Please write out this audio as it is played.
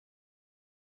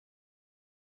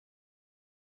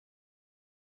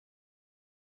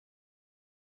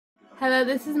Hello,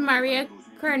 this is Maria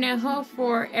Cornejo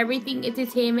for Everything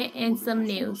Entertainment and Some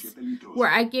News, where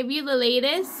I give you the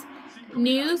latest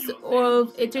news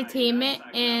of entertainment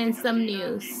and some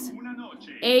news.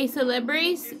 A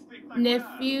celebrity's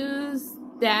nephew's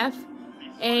death,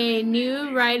 a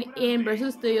new ride in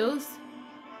Universal Studios,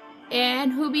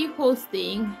 and who'll be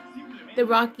hosting the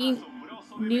Rocky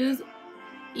New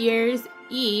Year's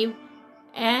Eve,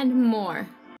 and more.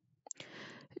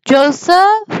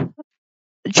 Joseph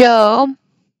Joe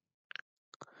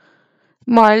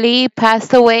Marley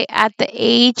passed away at the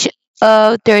age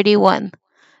of 31.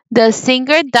 The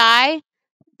singer died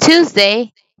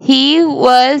Tuesday. He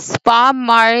was Bob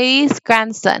Marley's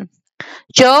grandson.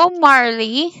 Joe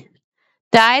Marley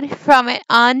died from an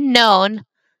unknown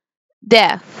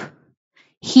death.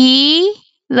 He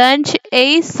launched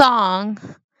a song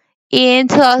in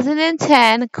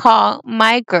 2010 called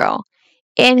My Girl,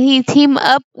 and he teamed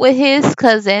up with his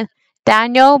cousin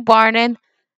Daniel Barnum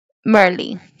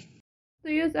Marley.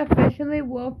 Studios officially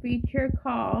will feature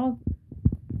called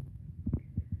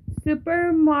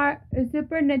Super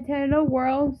Nintendo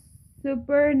World.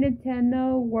 Super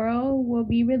Nintendo World will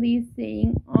be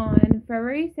releasing on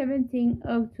February 17th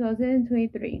of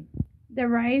 2023. The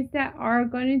rides that are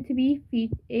going to be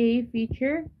a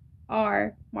feature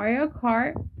are Mario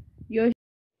Kart, Yoshi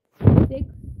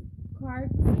 6 Kart,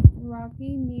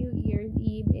 Rocky New Year's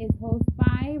Eve is hosted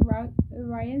by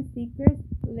Ryan Seacrest,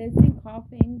 Lizzie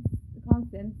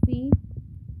Constancy,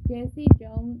 Jesse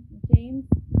James,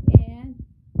 and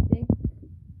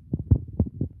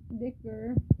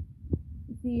Dicker,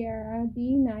 Sierra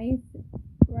D. Nice,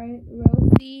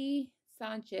 Rosie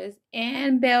Sanchez,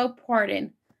 and Belle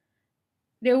Pardon.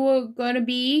 There will going to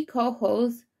be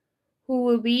co-hosts who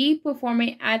will be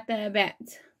performing at the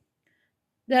event.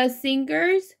 The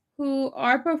singers who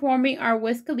are performing are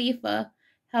Wiz Khalifa,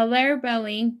 Halle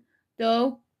Belling,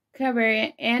 Dove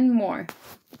Cameron, and more.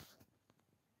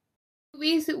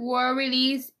 Movies were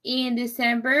released in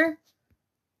December.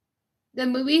 The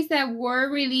movies that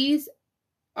were released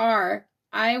are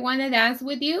I Wanna Dance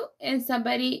with You and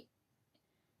Somebody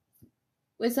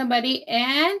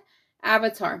and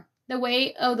Avatar, The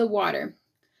Way of the Water.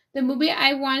 The movie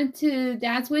I Want to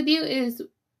Dance with You is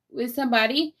with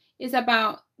Somebody is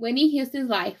about Whitney Houston's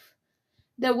life.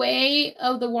 The Way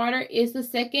of the Water is the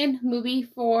second movie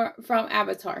from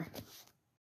Avatar.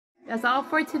 That's all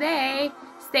for today.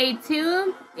 Stay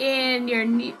tuned.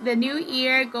 In the new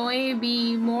year, going to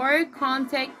be more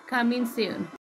content coming soon.